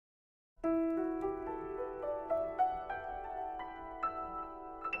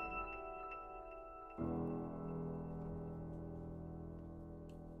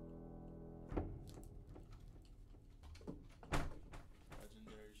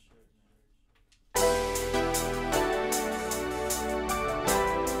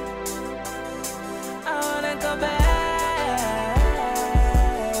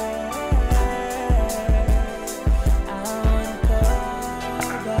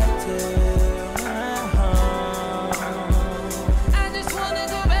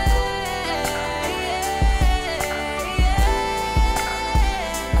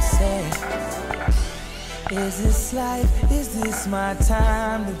Is this life? Is this my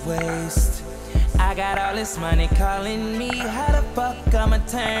time to waste? I got all this money calling me, how the fuck I'ma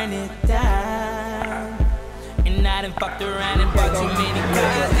turn it down? And I done fucked around and bought too many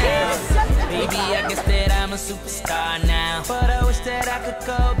cars now. Baby, I guess that I'm a superstar now, but I wish that I could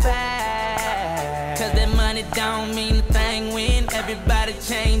go back. Cause that money don't mean a thing when everybody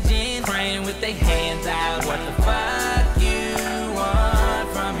changing, praying with their hands out. What the fuck you want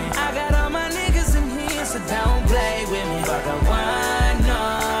from me? I got all my niggas in here, so don't play with me. Fuck a one-on-one.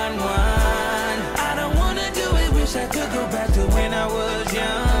 I don't wanna do it, wish I could go back to when I was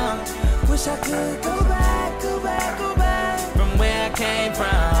young. Wish I could go back from where I came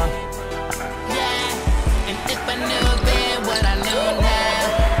from. Yeah, and if I knew then what I know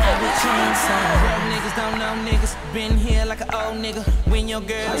now, I would change some. Broke niggas don't know niggas, been here like an old nigga. When your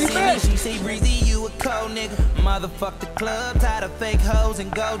girl see me, she say Breezy, you a cold nigga. Motherfuck the club, tired of fake hoes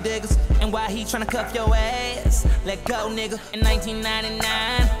and gold diggers. And why he tryna cuff your ass? Let go, nigga. In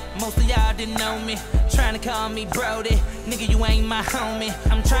 1999, most of y'all didn't know me. Tryna call me Brody, nigga, you ain't my homie.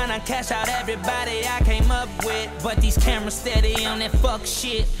 I'm tryna cash out everybody I came up with, but these cameras steady on that fuck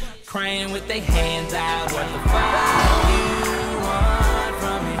shit, crying with their hands out. What the fuck you want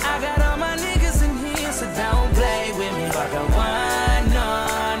from me? I got all my niggas in here, so don't play with me. Fuck a one-on-one.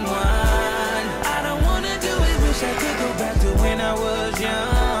 I don't wanna do it, wish I could go back to when I was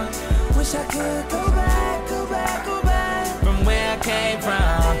young. Wish I could go back from where I came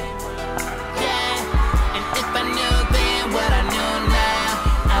from. Yeah, and if I knew then what I know now,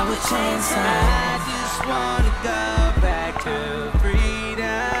 I would change some. I just wanna go back to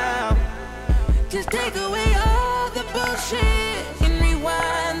freedom. Just take away all the bullshit and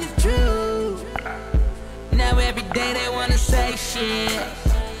rewind the truth. Now every day they wanna say shit,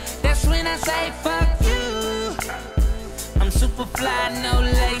 that's when I say fuck you. I'm super fly, no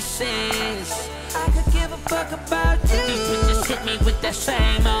laces. I could give a fuck about you. These bitches hit me with that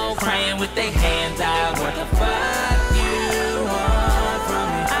same old, crying with their hands out. What the fuck you want from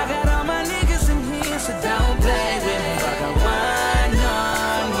me? I got all my niggas in here, so don't play with me. Fuck a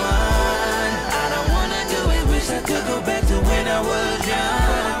one-on-one. I don't wanna do it, wish I could go back to when I was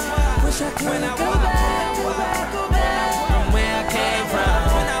young. Wish I could go back from where I came from.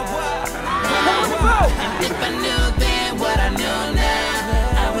 And if I knew then what I know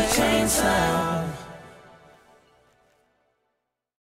now, I would change some.